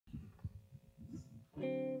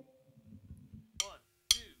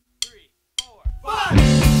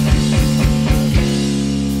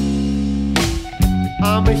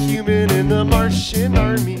a human in the Martian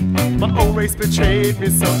army. My own race betrayed me,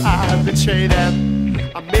 so I betray them.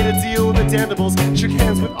 I made a deal with the damnables, shook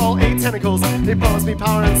hands with all 8 tentacles. They promised me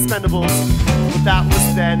power and expendables, but that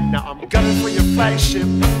was then. Now I'm gunning for your flagship,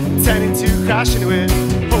 intending to crash into it,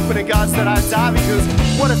 hoping to gods that I die, because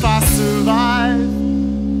what if I survive?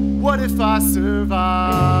 What if I survive?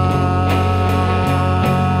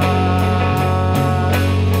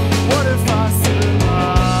 What if I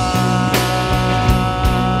survive?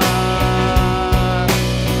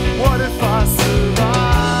 What if I survive?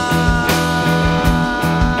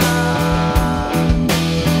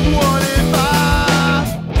 What if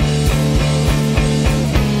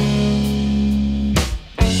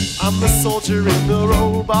I'm a soldier in the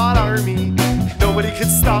robot army. Nobody could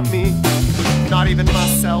stop me, not even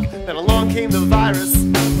myself. Then along came the virus,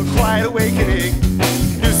 a quiet awakening.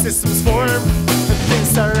 New systems formed, and things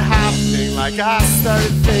started happening. Like I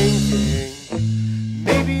started thinking,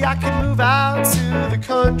 maybe I could move out to the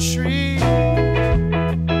country,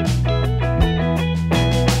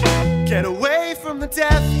 get away from the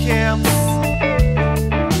death camps.